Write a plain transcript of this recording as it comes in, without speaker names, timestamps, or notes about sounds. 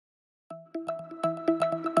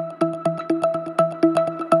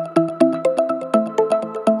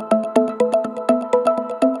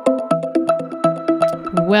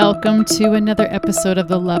Welcome to another episode of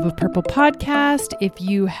the Love of Purple podcast. If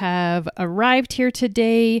you have arrived here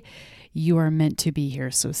today, you are meant to be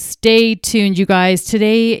here. So stay tuned, you guys.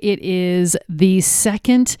 Today it is the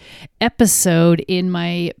second episode in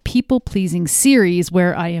my people-pleasing series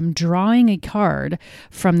where I am drawing a card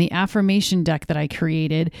from the affirmation deck that I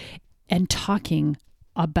created and talking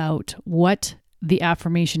about what the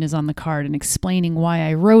affirmation is on the card and explaining why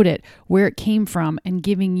I wrote it, where it came from, and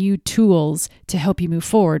giving you tools to help you move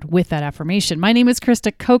forward with that affirmation. My name is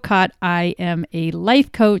Kristakokot. I am a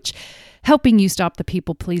life coach, helping you stop the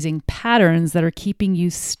people-pleasing patterns that are keeping you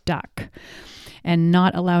stuck and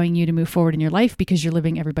not allowing you to move forward in your life because you're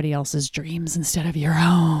living everybody else's dreams instead of your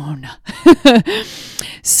own.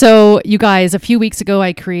 So, you guys, a few weeks ago,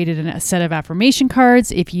 I created a set of affirmation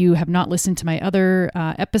cards. If you have not listened to my other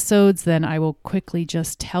episodes, then I will quickly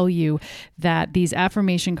just tell you that these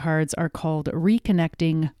affirmation cards are called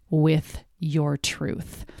Reconnecting with Your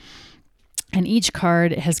Truth. And each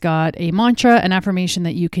card has got a mantra, an affirmation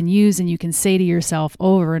that you can use and you can say to yourself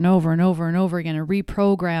over and over and over and over again and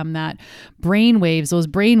reprogram that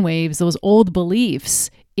those old beliefs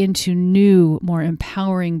into new, more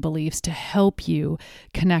empowering beliefs to help you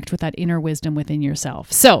connect with that inner wisdom within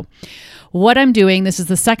yourself. So what I'm doing, this is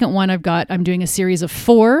the second one I'm doing a series of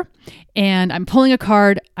 4, and I'm pulling a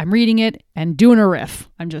card, I'm reading it and doing a riff.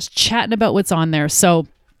 I'm just chatting about what's on there. So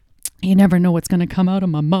you never know what's going to come out of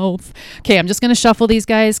my mouth. Okay, I'm just going to shuffle these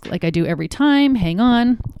guys like I do every time. Hang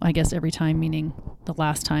on. I guess every time meaning the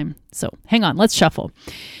last time. So hang on, let's shuffle.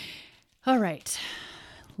 All right,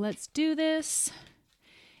 let's do this.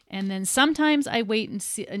 And then sometimes I wait and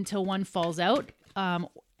see until one falls out. And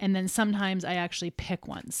then sometimes I actually pick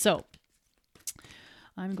one. So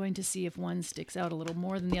I'm going to see if one sticks out a little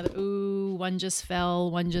more than the other. Ooh, one just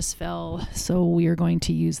fell. So we are going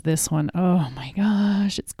to use this one. Oh my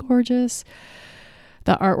gosh, it's gorgeous.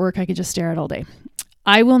 The artwork, I could just stare at all day.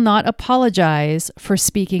 I will not apologize for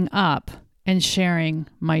speaking up and sharing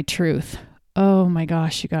my truth. Oh my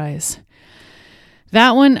gosh, you guys.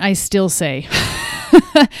 That one I still say.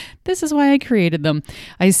 This is why I created them.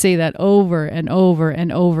 I say that over and over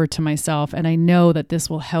and over to myself, and I know that this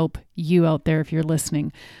will help you out there if you're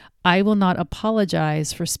listening. I will not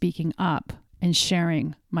apologize for speaking up and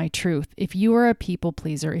sharing my truth. If you are a people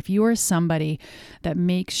pleaser, if you are somebody that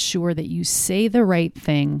makes sure that you say the right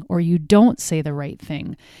thing or you don't say the right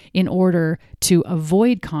thing in order to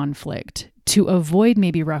avoid conflict, to avoid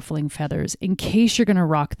maybe ruffling feathers, in case you're going to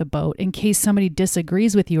rock the boat, in case somebody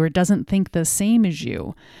disagrees with you or doesn't think the same as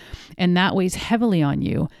you, and that weighs heavily on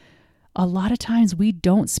you, a lot of times we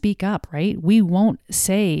don't speak up, right? We won't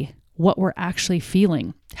say what we're actually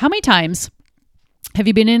feeling. How many times have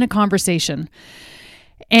you been in a conversation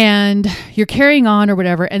and you're carrying on or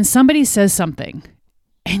whatever, and somebody says something,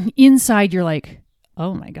 and inside you're like,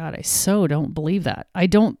 oh my God, I so don't believe that. I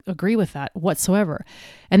don't agree with that whatsoever.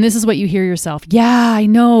 And this is what you hear yourself. Yeah, I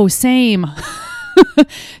know, same.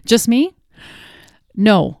 Just me?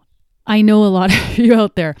 No, I know a lot of you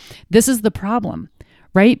out there. This is the problem,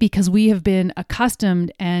 right? Because we have been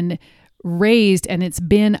accustomed and raised, and it's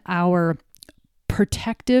been our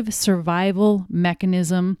protective survival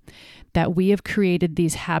mechanism that we have created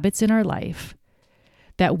these habits in our life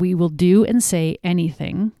that we will do and say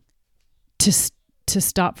anything to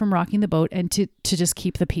stop from rocking the boat and to just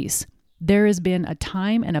keep the peace. There has been a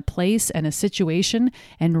time and a place and a situation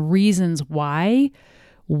and reasons why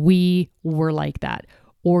we were like that,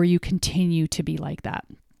 or you continue to be like that.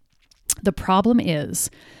 The problem is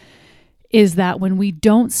that when we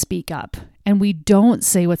don't speak up and we don't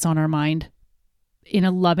say what's on our mind in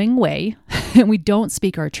a loving way, and we don't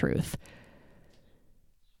speak our truth,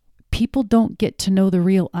 people don't get to know the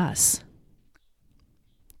real us.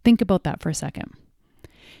 Think about that for a second.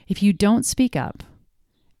 If you don't speak up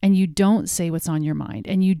and you don't say what's on your mind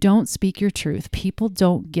and you don't speak your truth, people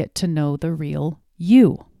don't get to know the real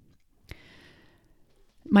you.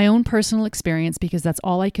 My own personal experience, because that's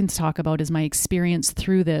all I can talk about, is my experience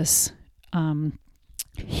through this,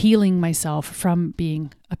 healing myself from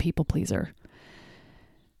being a people pleaser,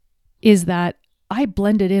 is that I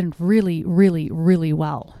blended in really, really, really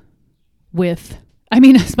well with,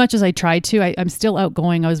 as much as I tried to, I'm still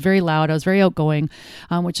outgoing. I was very loud. I was very outgoing,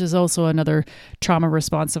 which is also another trauma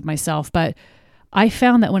response of myself. But I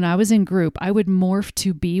found that when I was in group, I would morph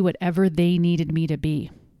to be whatever they needed me to be.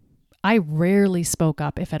 I rarely spoke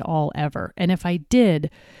up, if at all, ever. And if I did,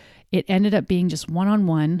 it ended up being just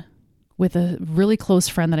one-on-one with a really close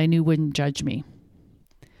friend that I knew wouldn't judge me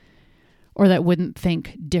or that wouldn't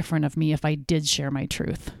think different of me if I did share my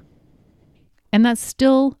truth. And that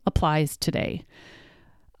still applies today.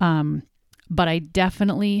 But I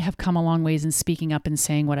definitely have come a long ways in speaking up and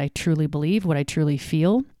saying what I truly believe, what I truly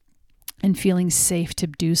feel, and feeling safe to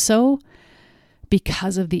do so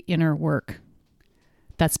because of the inner work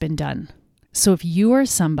that's been done. So if you are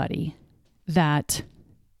somebody that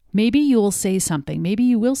maybe you will say something, maybe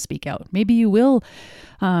you will speak out, maybe you will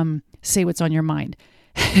say what's on your mind.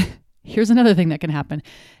 Here's another thing that can happen.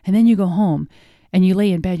 And then you go home and you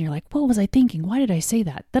lay in bed and you're like, what was I thinking? Why did I say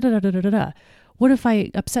that? Da, da, da, da, da, da. What if I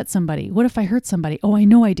upset somebody? What if I hurt somebody? Oh, I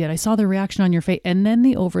know I did. I saw the reaction on your face. And then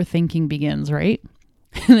the overthinking begins, right?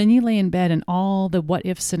 And then you lay in bed and all the what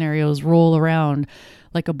if scenarios roll around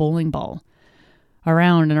like a bowling ball,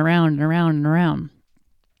 around and around and around and around.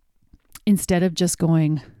 Instead of just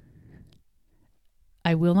going,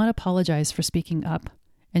 I will not apologize for speaking up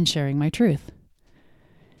and sharing my truth.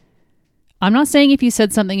 I'm not saying if you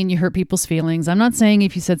said something and you hurt people's feelings. I'm not saying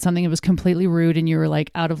if you said something that was completely rude and you were like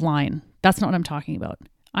out of line. That's not what I'm talking about.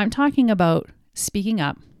 I'm talking about speaking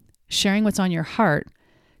up, sharing what's on your heart,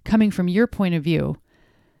 coming from your point of view,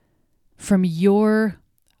 from your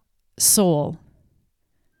soul,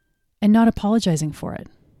 and not apologizing for it.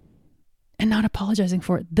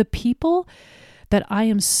 The people that I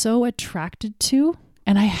am so attracted to,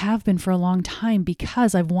 and I have been for a long time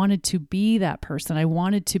because I've wanted to be that person. I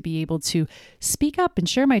wanted to be able to speak up and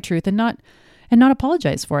share my truth and not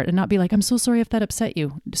apologize for it and not be like, I'm so sorry if that upset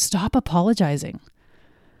you. Stop apologizing.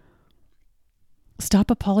 Stop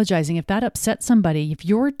apologizing. If that upset somebody, if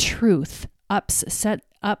your truth upset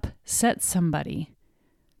somebody,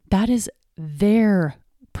 that is their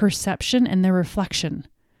perception and their reflection.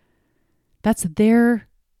 That's their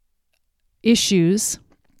issues.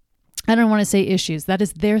 I don't want to say issues. That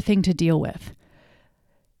is their thing to deal with.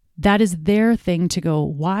 That is their thing to go,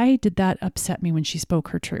 why did that upset me when she spoke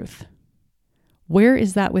her truth? Where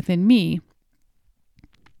is that within me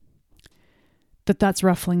that's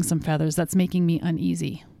ruffling some feathers, that's making me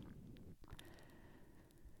uneasy?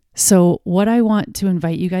 So what I want to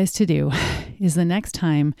invite you guys to do is the next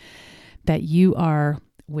time that you are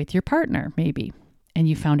with your partner, maybe, and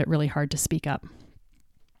you found it really hard to speak up,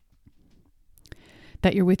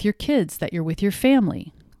 that you're with your kids, that you're with your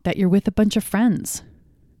family, that you're with a bunch of friends,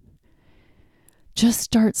 just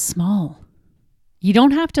start small. You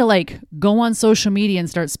don't have to go on social media and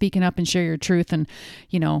start speaking up and share your truth and,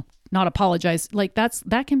 not apologize.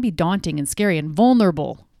 That can be daunting and scary and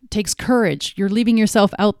vulnerable. It takes courage. You're leaving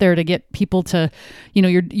yourself out there to get people to,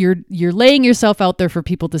 you're laying yourself out there for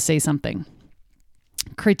people to say something,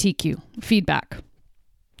 critique you, feedback,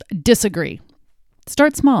 disagree.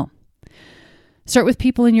 Start small. Start with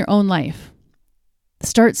people in your own life.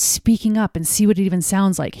 Start speaking up and see what it even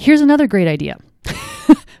sounds like. Here's another great idea.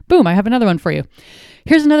 Boom, I have another one for you.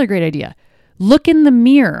 Here's another great idea. Look in the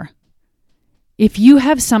mirror. If you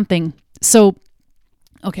have something,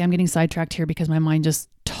 okay, I'm getting sidetracked here because my mind just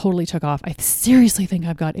totally took off. I seriously think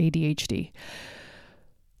I've got ADHD.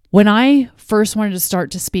 When I first wanted to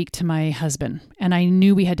start to speak to my husband, and I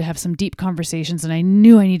knew we had to have some deep conversations, and I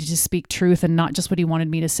knew I needed to speak truth and not just what he wanted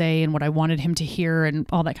me to say and what I wanted him to hear and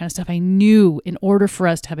all that kind of stuff. I knew in order for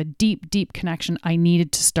us to have a deep, deep connection, I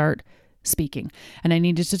needed to start speaking, and I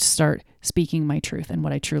needed to start speaking my truth and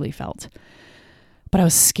what I truly felt. But I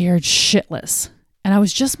was scared shitless, and I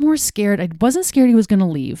was just more scared. I wasn't scared he was going to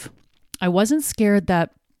leave. I wasn't scared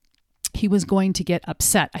that he was going to get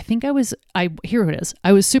upset. Here it is.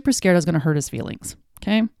 I was super scared I was going to hurt his feelings.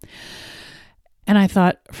 Okay. And I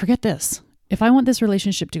thought, forget this. If I want this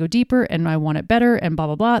relationship to go deeper and I want it better and blah,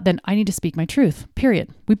 blah, blah, then I need to speak my truth,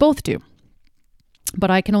 period. We both do.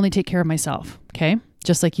 But I can only take care of myself. Okay.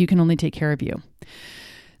 Just like you can only take care of you.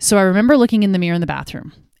 So I remember looking in the mirror in the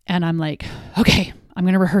bathroom and I'm like, okay, I'm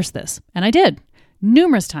going to rehearse this. And I did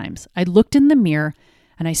numerous times. I looked in the mirror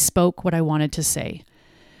and I spoke what I wanted to say.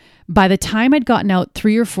 By the time I'd gotten out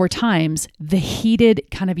 3 or 4 times, the heated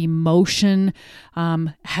kind of emotion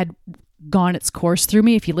had gone its course through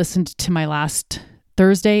me. If you listened to my last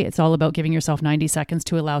Thursday, it's all about giving yourself 90 seconds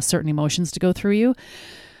to allow certain emotions to go through you.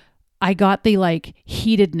 I got the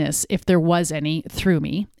heatedness, if there was any, through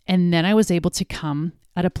me. And then I was able to come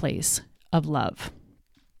at a place of love.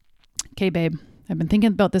 Okay, babe, I've been thinking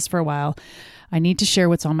about this for a while. I need to share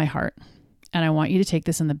what's on my heart. And I want you to take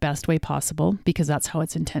this in the best way possible because that's how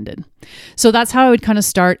it's intended. So that's how I would kind of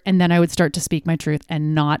start. And then I would start to speak my truth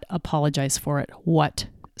and not apologize for it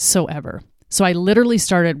whatsoever. So I literally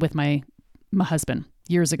started with my husband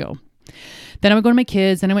years ago. Then I would go to my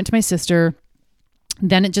kids. Then I went to my sister.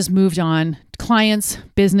 Then it just moved on. Clients,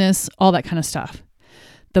 business, all that kind of stuff.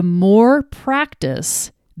 The more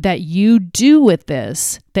practice that you do with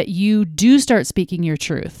this, that you do start speaking your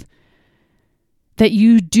truth, that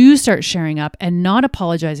you do start sharing up and not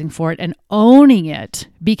apologizing for it and owning it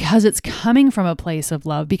because it's coming from a place of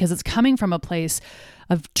love, because it's coming from a place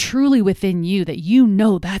of truly within you, that you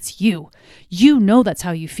know that's you. You know that's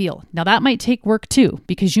how you feel. Now that might take work too,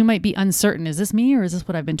 because you might be uncertain. Is this me, or is this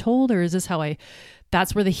what I've been told, or is this how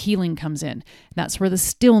that's where the healing comes in. That's where the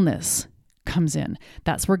stillness comes in.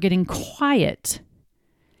 That's where getting quiet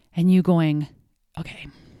and you going, okay,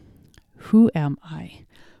 who am I?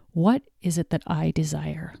 What is it that I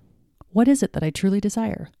desire? What is it that I truly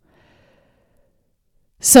desire?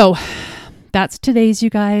 So that's today's, you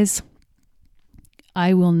guys.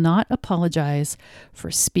 I will not apologize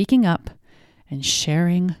for speaking up and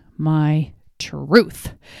sharing my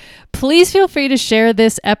truth. Please feel free to share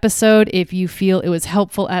this episode if you feel it was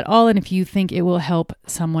helpful at all, and if you think it will help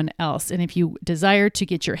someone else. And if you desire to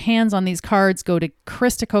get your hands on these cards, go to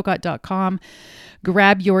kristakokot.com,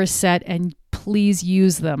 grab your set, and please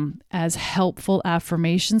use them as helpful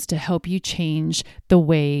affirmations to help you change the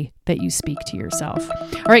way that you speak to yourself.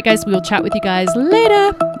 All right, guys, we will chat with you guys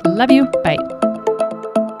later. Love you. Bye.